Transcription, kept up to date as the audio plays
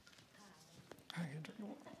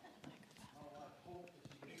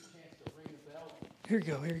Here you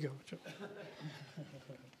go.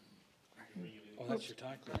 Oh, that's your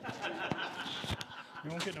time.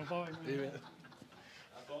 You won't get no volume. Amen.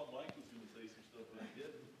 I thought Mike was going to say some stuff, but he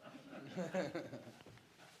didn't.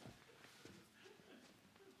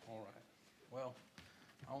 All right. Well,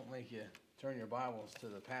 I won't make you turn your Bibles to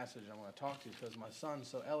the passage I want to talk to you because my son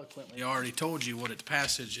so eloquently already told you what its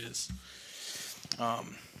passage is.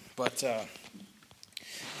 But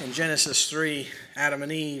in Genesis 3, Adam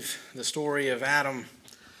and Eve, the story of Adam,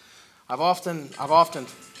 I've often.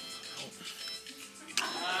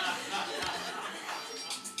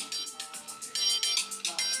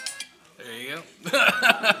 There you go.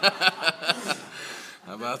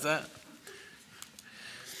 How about that?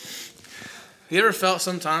 You ever felt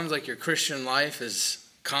sometimes like your Christian life is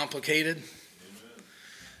complicated? Amen.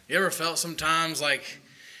 You ever felt sometimes like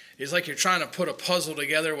it's like you're trying to put a puzzle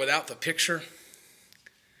together without the picture?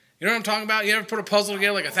 You know what I'm talking about? You ever put a puzzle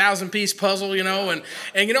together, like a 1,000-piece puzzle, and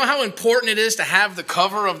you know how important it is to have the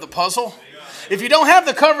cover of the puzzle? If you don't have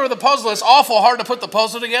the cover of the puzzle, it's awful hard to put the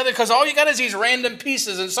puzzle together because all you got is these random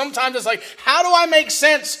pieces. And sometimes it's like, how do I make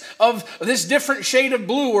sense of this different shade of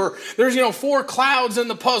blue? Or there's, 4 clouds in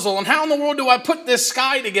the puzzle. And how in the world do I put this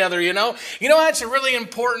sky together, You know that's really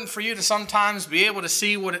important for you to sometimes be able to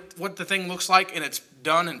see what the thing looks like and it's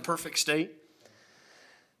done in perfect state.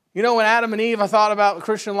 When Adam and Eve, I thought about the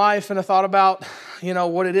Christian life and I thought about,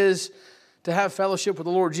 what it is to have fellowship with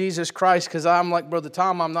the Lord Jesus Christ because I'm like Brother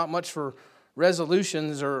Tom, I'm not much for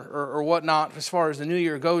resolutions or whatnot as far as the new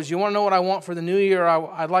year goes. You want to know what I want for the new year?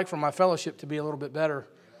 I'd like for my fellowship to be a little bit better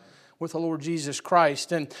with the Lord Jesus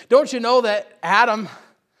Christ. And don't you know that Adam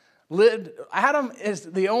is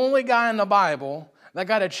the only guy in the Bible that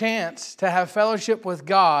got a chance to have fellowship with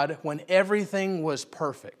God when everything was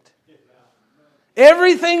perfect.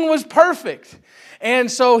 Everything was perfect.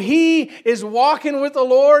 And so he is walking with the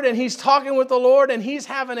Lord and he's talking with the Lord and he's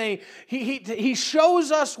having he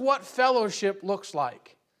shows us what fellowship looks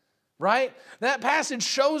like. Right? That passage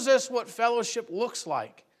shows us what fellowship looks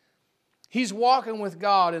like. He's walking with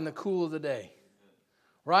God in the cool of the day.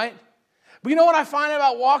 Right? But you know what I find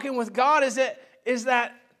about walking with God is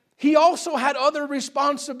that he also had other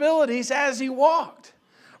responsibilities as he walked.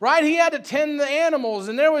 Right? He had to tend the animals,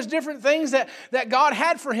 and there was different things that God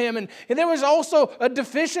had for him, and there was also a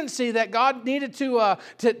deficiency that God needed to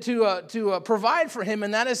provide for him,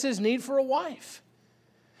 and that is his need for a wife.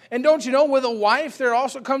 And don't you know, with a wife, there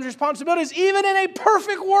also comes responsibilities, even in a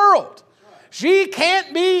perfect world. She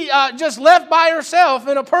can't be just left by herself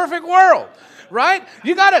in a perfect world. Right?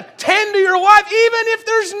 You got to tend to your wife, even if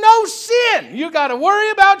there's no sin. You got to worry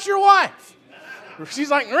about your wife. She's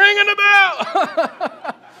like ringing the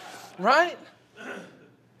bell. Right?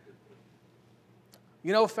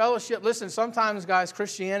 Fellowship, listen, sometimes, guys,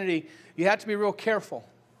 Christianity, you have to be real careful.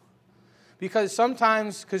 Because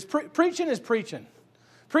preaching is preaching.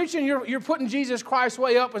 Preaching, you're putting Jesus Christ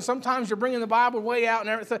way up, and sometimes you're bringing the Bible way out and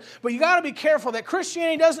everything. But you got to be careful that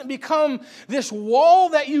Christianity doesn't become this wall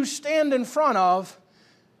that you stand in front of,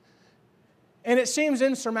 and it seems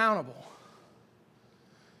insurmountable.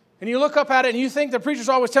 And you look up at it, and you think the preacher's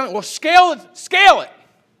always telling you, well, scale it.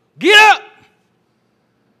 Get up.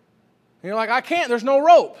 And you're like, I can't. There's no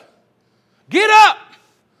rope. Get up.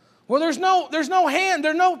 Well, there's no hand.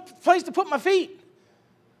 There's no place to put my feet.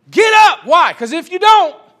 Get up. Why? Because if you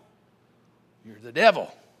don't, you're the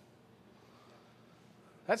devil.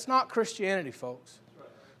 That's not Christianity, folks.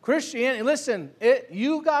 Christianity, listen,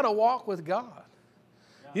 you got to walk with God.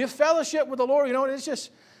 You fellowship with the Lord. It's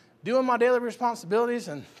just doing my daily responsibilities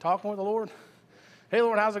and talking with the Lord. Hey,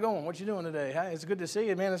 Lord, how's it going? What you doing today? Hey, it's good to see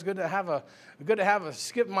you, man. It's good to have a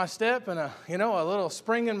skip in my step and a little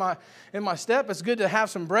spring in my step. It's good to have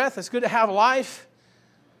some breath. It's good to have life.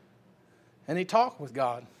 And he talked with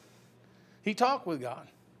God. He talked with God.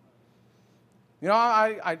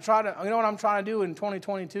 I try to. What I'm trying to do in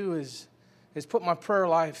 2022 is put my prayer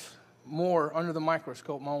life more under the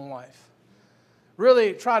microscope, my own life.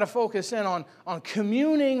 Really try to focus in on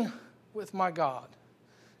communing with my God.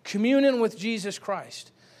 Communion with Jesus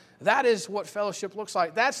Christ. That is what fellowship looks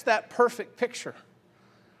like. That's that perfect picture,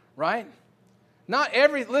 right? Not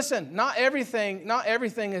everything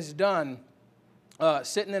is done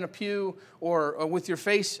sitting in a pew or with your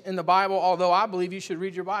face in the Bible, although I believe you should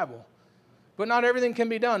read your Bible. But not everything can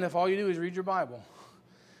be done if all you do is read your Bible.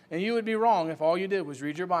 And you would be wrong if all you did was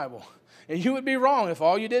read your Bible. And you would be wrong if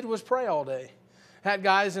all you did was pray all day. Had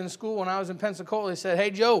guys in school when I was in Pensacola, they said, hey,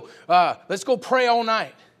 Joe, let's go pray all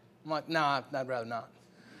night. I'm like, nah, I'd rather not.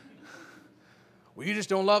 Well, you just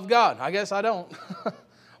don't love God. I guess I don't.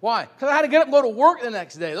 Why? Because I had to get up and go to work the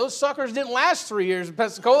next day. Those suckers didn't last 3 years in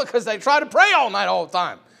Pensacola because they tried to pray all night all the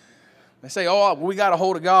time. They say, oh, we got a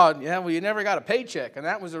hold of God. Yeah, well, you never got a paycheck, and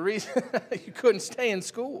that was the reason you couldn't stay in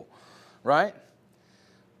school, right?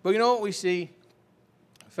 But you know what we see?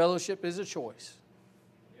 Fellowship is a choice.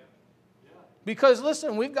 Because,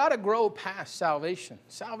 listen, we've got to grow past salvation.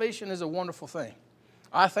 Salvation is a wonderful thing.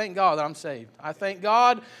 I thank God that I'm saved. I thank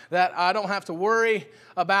God that I don't have to worry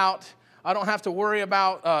about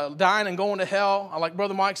dying and going to hell. Like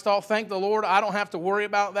Brother Mike Stahl, thank the Lord, I don't have to worry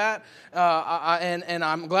about that. And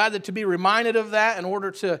I'm glad to be reminded of that in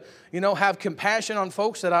order to, have compassion on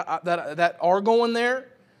folks that are going there.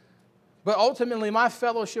 But ultimately, my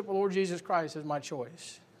fellowship with Lord Jesus Christ is my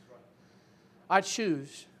choice. I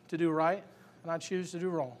choose to do right, and I choose to do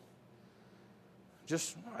wrong.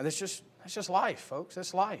 That's just life, folks.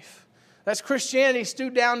 That's life. That's Christianity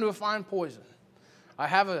stewed down to a fine poison. I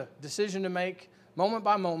have a decision to make moment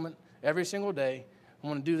by moment, every single day. I'm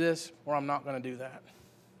going to do this or I'm not going to do that.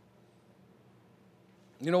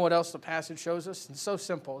 You know what else the passage shows us? It's so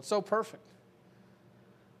simple. It's so perfect.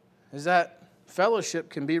 Is that fellowship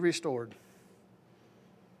can be restored.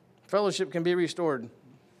 Fellowship can be restored.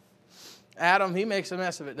 Adam, he makes a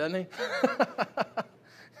mess of it, doesn't he?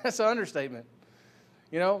 That's an understatement.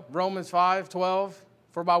 Romans 5:12.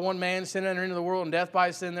 For by one man sin entered into the world, and death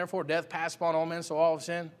by sin, therefore death passed upon all men, so all have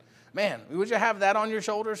sinned. Man, would you have that on your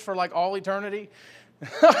shoulders for like all eternity?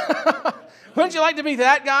 Wouldn't you like to be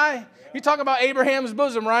that guy? You talk about Abraham's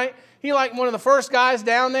bosom, right? He like one of the first guys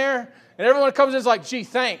down there, and everyone comes in is like, gee,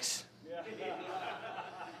 thanks.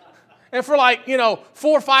 And for 4,000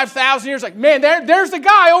 or 5,000 years, like, man, there's the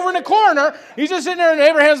guy over in the corner. He's just sitting there in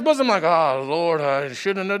Abraham's bosom like, oh, Lord, I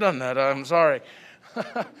shouldn't have done that. I'm sorry.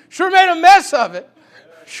 Sure made a mess of it.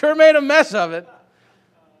 Sure made a mess of it.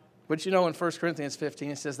 But in 1 Corinthians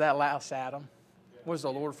 15, it says that last Adam was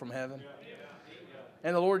the Lord from heaven.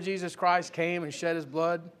 And the Lord Jesus Christ came and shed his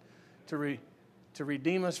blood to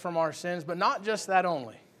redeem us from our sins. But not just that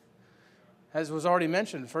only. As was already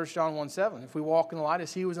mentioned, 1 John 1:7, if we walk in the light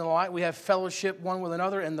as he was in the light, we have fellowship one with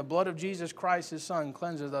another, and the blood of Jesus Christ, his Son,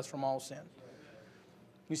 cleanses us from all sin.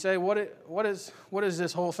 You say, what is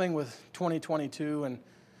this whole thing with 2022? And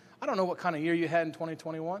I don't know what kind of year you had in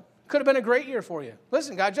 2021. Could have been a great year for you.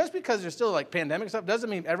 Listen, guys, just because there's still pandemic stuff doesn't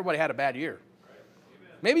mean everybody had a bad year.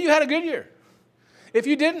 Maybe you had a good year. If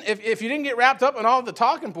you didn't get wrapped up in all the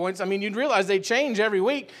talking points, you'd realize they change every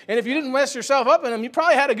week. And if you didn't mess yourself up in them, you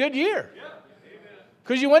probably had a good year.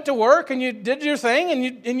 Because you went to work and you did your thing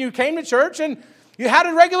and you came to church and you had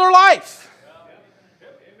a regular life.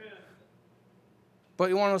 But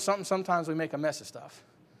you want to know something? Sometimes we make a mess of stuff.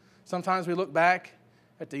 Sometimes we look back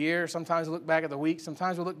at the year. Sometimes we look back at the week.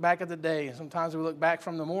 Sometimes we look back at the day. And sometimes we look back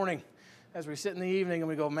from the morning as we sit in the evening and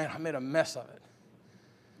we go, man, I made a mess of it.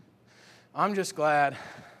 I'm just glad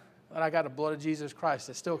that I got the blood of Jesus Christ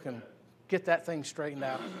that still can get that thing straightened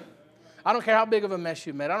out. I don't care how big of a mess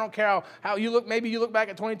you made. I don't care how you look. Maybe you look back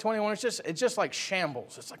at 2021. It's just like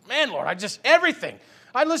shambles. It's like, man, Lord, everything.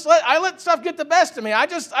 I let stuff get the best of me. I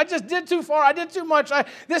just did too far. I did too much.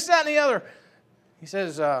 This, that, and the other. He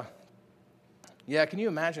says, yeah, can you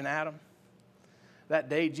imagine Adam? That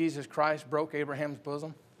day Jesus Christ broke Abraham's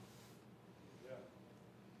bosom.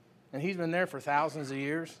 And he's been there for thousands of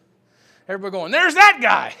years. Everybody going, there's that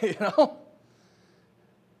guy,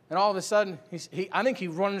 And all of a sudden, I think he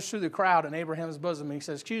runs through the crowd in Abraham's bosom. And he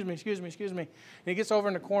says, excuse me. And he gets over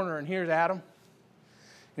in the corner, and here's Adam.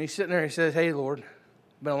 And he's sitting there, and he says, hey, Lord,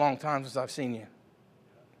 it's been a long time since I've seen you.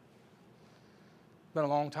 It's been a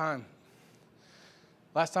long time.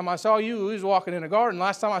 Last time I saw you, you was walking in the garden.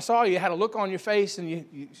 Last time I saw you, you had a look on your face, and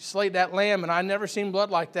you slayed that lamb, and I never seen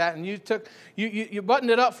blood like that. And you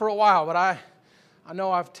buttoned it up for a while, but I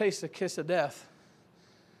know I've tasted the kiss of death.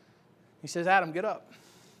 He says, Adam, get up.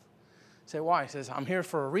 I say, why? He says, I'm here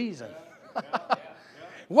for a reason.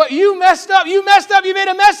 What you messed up, you made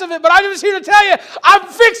a mess of it, but I'm just here to tell you, I'm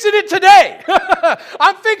fixing it today.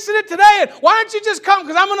 I'm fixing it today, and why don't you just come,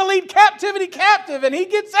 because I'm going to lead captivity captive, and he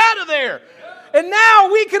gets out of there. And now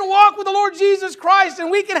we can walk with the Lord Jesus Christ, and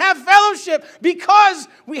we can have fellowship because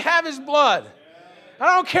we have his blood.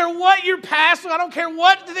 I don't care what your past, I don't care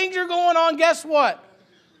what things you're going on, guess what?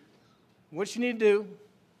 What you need to do,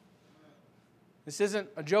 this isn't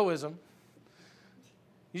a Joeism,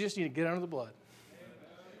 you just need to get under the blood.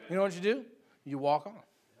 You know what you do? You walk on.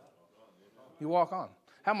 You walk on.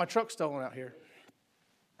 Had my truck stolen out here.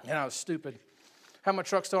 And I was stupid. Had my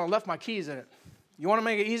truck stolen. Left my keys in it. You want to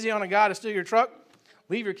make it easy on a guy to steal your truck?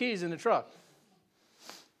 Leave your keys in the truck.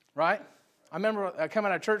 Right? I remember I come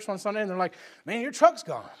out of church one Sunday and they're like, man, your truck's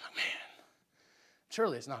gone. I'm like, man,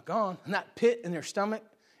 surely it's not gone. And that pit in their stomach,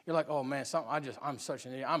 you're like, oh man, I'm such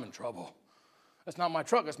an idiot. I'm in trouble. That's not my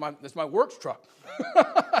truck. That's my work's truck.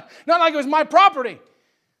 Not like it was my property.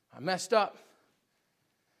 I messed up.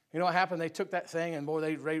 You know what happened? They took that thing and, boy,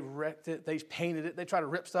 they wrecked it. They painted it. They tried to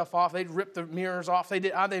rip stuff off. They ripped the mirrors off. They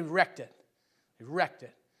wrecked it. They wrecked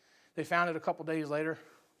it. They found it a couple days later.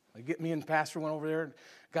 Me and Pastor went over there and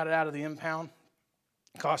got it out of the impound.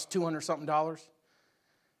 It cost $200-something.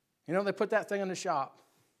 You know, they put that thing in the shop.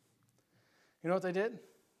 You know what they did?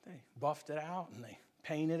 They buffed it out and they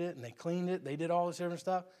painted it and they cleaned it. They did all this different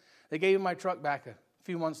stuff. They gave me my truck back a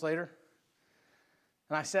few months later.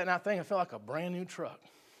 And I sat in that thing. It felt like a brand new truck.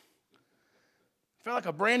 It felt like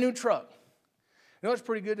a brand new truck. You know what's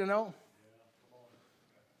pretty good to know?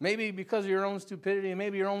 Maybe because of your own stupidity and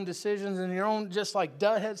maybe your own decisions and your own just like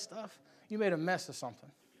dudhead stuff, you made a mess of something.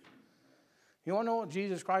 You want to know what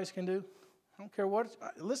Jesus Christ can do? I don't care what.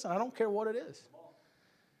 Listen, I don't care what it is.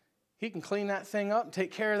 He can clean that thing up,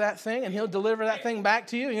 take care of that thing, and he'll deliver that thing back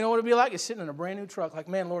to you. You know what it'll be like? It's sitting in a brand new truck. Like,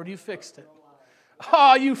 man, Lord, you fixed it.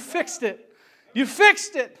 Oh, you fixed it. You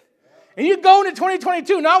fixed it. And you go into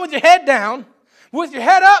 2022 not with your head down, with your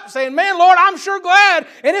head up, saying, man, Lord, I'm sure glad.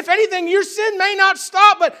 And if anything, your sin may not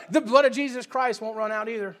stop, but the blood of Jesus Christ won't run out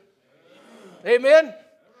either. Amen?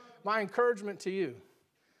 My encouragement to you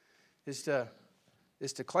is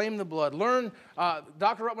to claim the blood. Learn,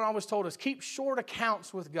 Dr. Ruttman always told us, keep short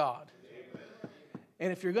accounts with God.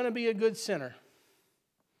 And if you're going to be a good sinner,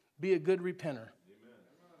 be a good repenter.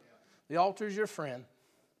 The altar is your friend.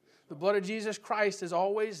 The blood of Jesus Christ is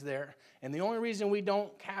always there. And the only reason we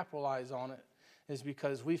don't capitalize on it is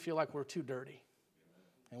because we feel like we're too dirty.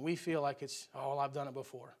 And we feel like it's, oh, I've done it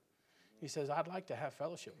before. He says, I'd like to have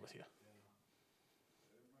fellowship with you.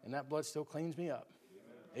 And that blood still cleans me up.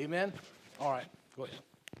 Amen? All right, go ahead.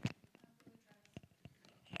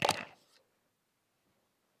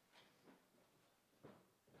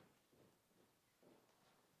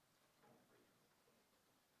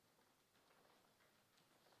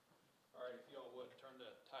 All right, if y'all would, turn to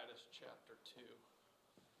Titus chapter 2.